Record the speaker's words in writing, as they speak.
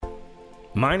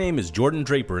My name is Jordan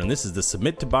Draper, and this is the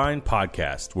Submit to Bind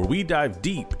podcast, where we dive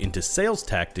deep into sales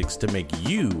tactics to make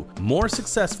you more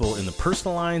successful in the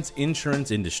personal lines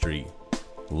insurance industry.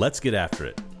 Let's get after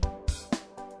it.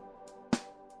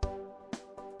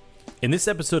 In this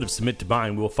episode of Submit to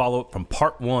Bind, we will follow up from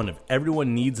part 1 of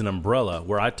Everyone Needs an Umbrella,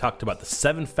 where I talked about the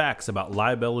 7 facts about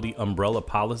liability umbrella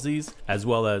policies, as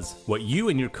well as what you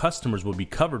and your customers will be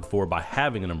covered for by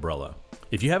having an umbrella.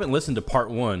 If you haven't listened to part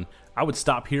 1, I would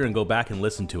stop here and go back and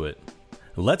listen to it.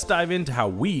 Let's dive into how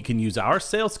we can use our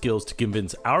sales skills to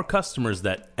convince our customers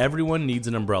that everyone needs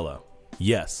an umbrella.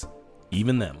 Yes,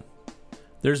 even them.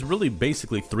 There's really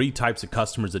basically 3 types of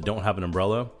customers that don't have an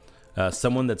umbrella.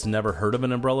 Someone that's never heard of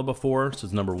an umbrella before, so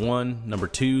it's number 1. Number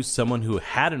 2, someone who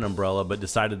had an umbrella but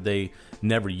decided they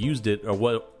never used it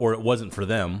or it wasn't for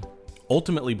them.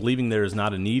 Ultimately, believing there is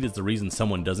not a need is the reason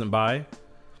someone doesn't buy.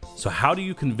 So how do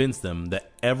you convince them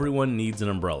that everyone needs an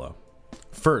umbrella?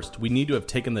 First, we need to have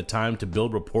taken the time to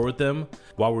build rapport with them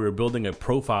while we were building a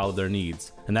profile of their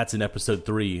needs, and that's in episode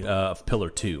 3 of Pillar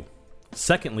 2.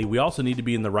 Secondly, we also need to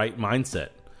be in the right mindset,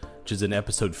 which is in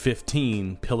episode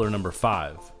 15, Pillar number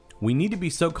 5. We need to be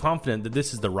so confident that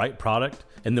this is the right product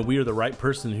and that we are the right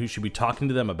person who should be talking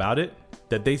to them about it,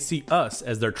 that they see us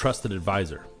as their trusted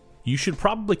advisor. You should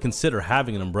probably consider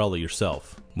having an umbrella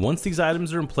yourself. Once these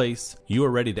items are in place, you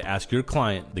are ready to ask your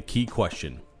client the key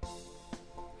question.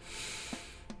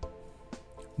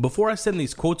 Before I send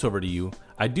these quotes over to you,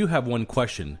 I do have one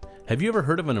question. Have you ever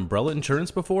heard of an umbrella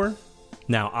insurance before?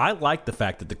 Now, I like the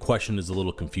fact that the question is a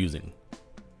little confusing.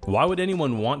 Why would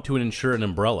anyone want to insure an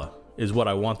umbrella, is what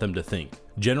I want them to think.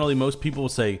 Generally, most people will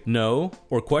say no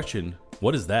or question,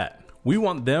 what is that? We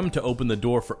want them to open the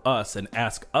door for us and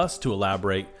ask us to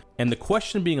elaborate, and the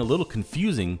question being a little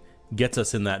confusing gets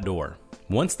us in that door.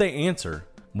 Once they answer,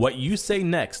 what you say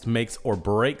next makes or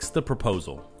breaks the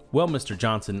proposal. Well, Mr.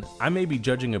 Johnson, I may be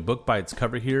judging a book by its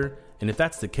cover here, and if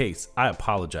that's the case, I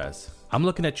apologize. I'm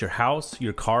looking at your house,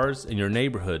 your cars, and your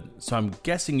neighborhood, so I'm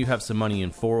guessing you have some money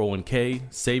in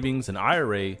 401k, savings, and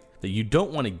IRA that you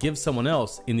don't want to give someone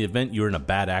else in the event you're in a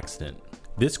bad accident.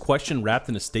 This question wrapped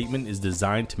in a statement is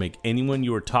designed to make anyone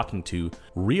you are talking to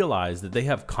realize that they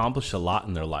have accomplished a lot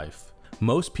in their life.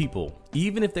 Most people,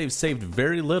 even if they've saved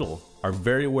very little, are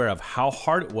very aware of how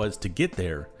hard it was to get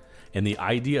there, and the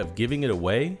idea of giving it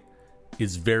away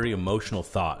is very emotional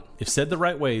thought. If said the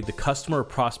right way, the customer or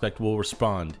prospect will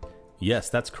respond, yes,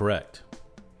 that's correct.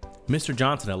 Mr.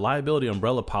 Johnson, a liability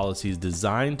umbrella policy is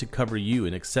designed to cover you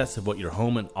in excess of what your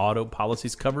home and auto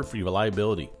policies cover for your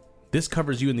liability. This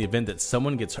covers you in the event that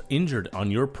someone gets injured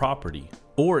on your property,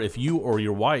 or if you or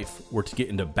your wife were to get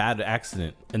into a bad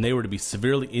accident and they were to be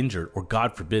severely injured, or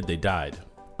God forbid they died.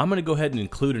 I'm going to go ahead and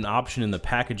include an option in the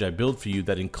package I build for you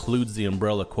that includes the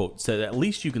umbrella quote, so that at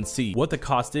least you can see what the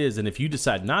cost is, and if you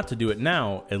decide not to do it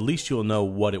now, at least you'll know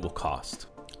what it will cost.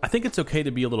 I think it's okay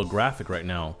to be a little graphic right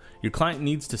now. Your client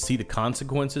needs to see the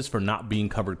consequences for not being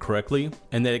covered correctly,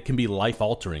 and that it can be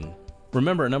life-altering.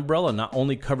 Remember, an umbrella not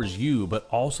only covers you, but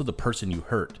also the person you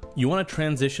hurt. You want to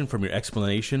transition from your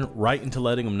explanation right into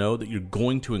letting them know that you're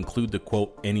going to include the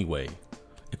quote anyway.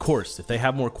 Of course, if they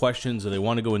have more questions or they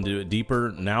want to go into it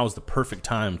deeper, now is the perfect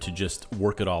time to just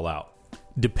work it all out.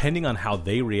 Depending on how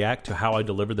they react to how I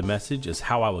deliver the message is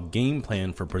how I will game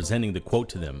plan for presenting the quote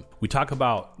to them. We talk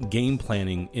about game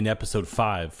planning in episode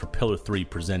 5 for Pillar 3,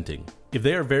 presenting. If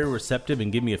they are very receptive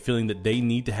and give me a feeling that they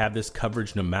need to have this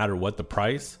coverage no matter what the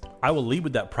price, I will lead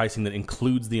with that pricing that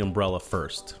includes the umbrella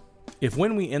first. If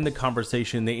when we end the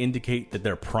conversation they indicate that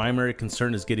their primary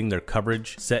concern is getting their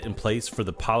coverage set in place for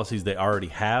the policies they already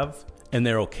have, and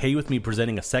they're okay with me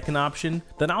presenting a second option,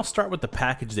 then I'll start with the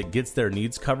package that gets their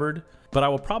needs covered, but I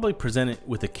will probably present it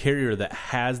with a carrier that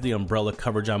has the umbrella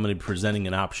coverage I'm going to be presenting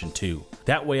in option 2.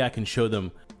 That way I can show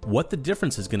them what the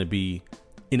difference is going to be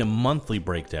in a monthly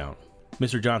breakdown.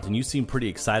 Mr. Johnson, you seem pretty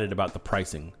excited about the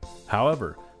pricing.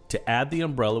 However, to add the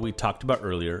umbrella we talked about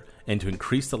earlier and to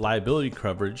increase the liability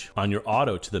coverage on your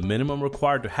auto to the minimum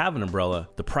required to have an umbrella,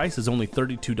 the price is only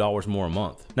 $32 more a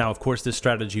month. Now, of course, this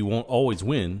strategy won't always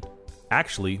win.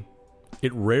 Actually,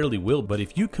 it rarely will, but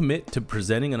if you commit to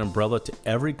presenting an umbrella to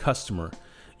every customer,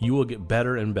 you will get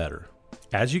better and better.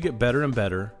 As you get better and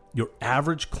better, your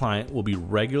average client will be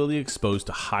regularly exposed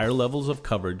to higher levels of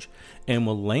coverage and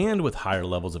will land with higher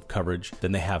levels of coverage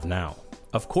than they have now.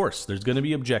 Of course, there's going to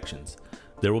be objections.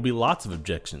 There will be lots of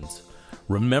objections.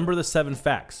 Remember the 7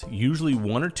 facts. Usually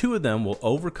 1 or 2 of them will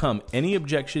overcome any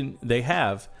objection they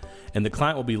have, and the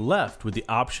client will be left with the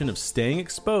option of staying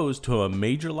exposed to a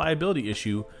major liability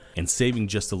issue and saving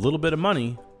just a little bit of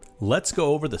money. Let's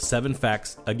go over the 7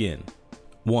 facts again.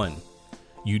 1.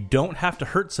 You don't have to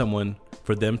hurt someone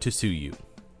for them to sue you.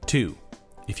 2.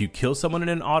 If you kill someone in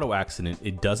an auto accident,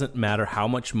 it doesn't matter how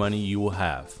much money you will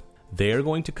have. They are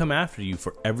going to come after you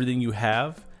for everything you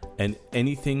have and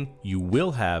anything you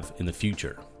will have in the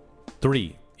future.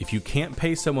 3. If you can't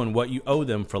pay someone what you owe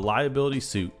them for liability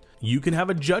suit, you can have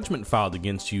a judgment filed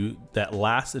against you that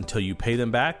lasts until you pay them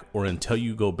back or until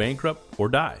you go bankrupt or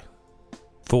die.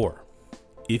 4.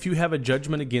 If you have a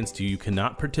judgment against you, you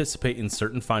cannot participate in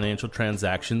certain financial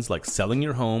transactions like selling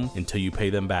your home until you pay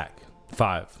them back.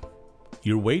 5.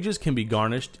 Your wages can be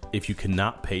garnished if you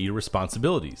cannot pay your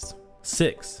responsibilities.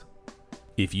 6.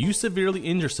 If you severely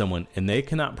injure someone and they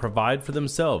cannot provide for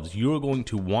themselves, you are going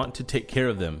to want to take care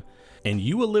of them, and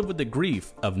you will live with the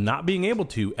grief of not being able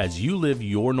to as you live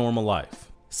your normal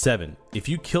life. 7. If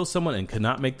you kill someone and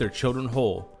cannot make their children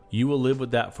whole, you will live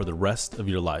with that for the rest of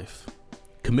your life.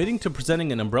 Committing to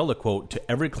presenting an umbrella quote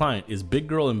to every client is big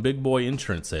girl and big boy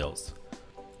insurance sales.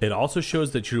 It also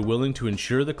shows that you're willing to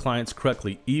insure the clients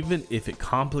correctly, even if it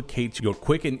complicates your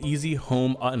quick and easy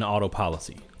home and auto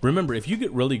policy. Remember, if you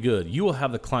get really good, you will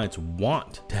have the clients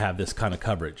want to have this kind of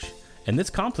coverage. And this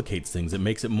complicates things. It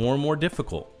makes it more and more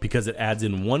difficult because it adds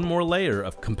in one more layer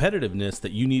of competitiveness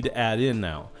that you need to add in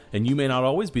now. And you may not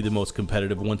always be the most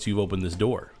competitive once you've opened this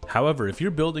door. However, if you're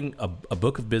building a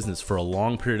book of business for a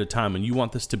long period of time and you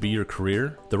want this to be your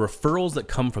career, the referrals that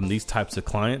come from these types of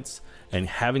clients and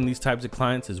having these types of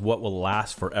clients is what will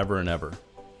last forever and ever.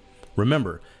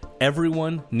 Remember,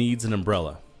 everyone needs an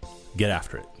umbrella. Get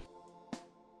after it.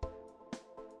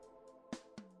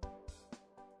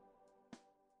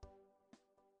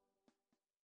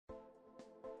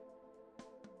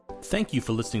 Thank you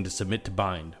for listening to Submit to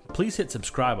Bind. Please hit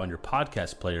subscribe on your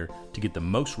podcast player to get the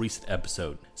most recent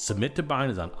episode. Submit to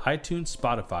Bind is on iTunes,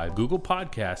 Spotify, Google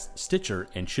Podcasts, Stitcher,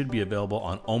 and should be available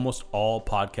on almost all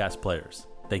podcast players.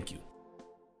 Thank you.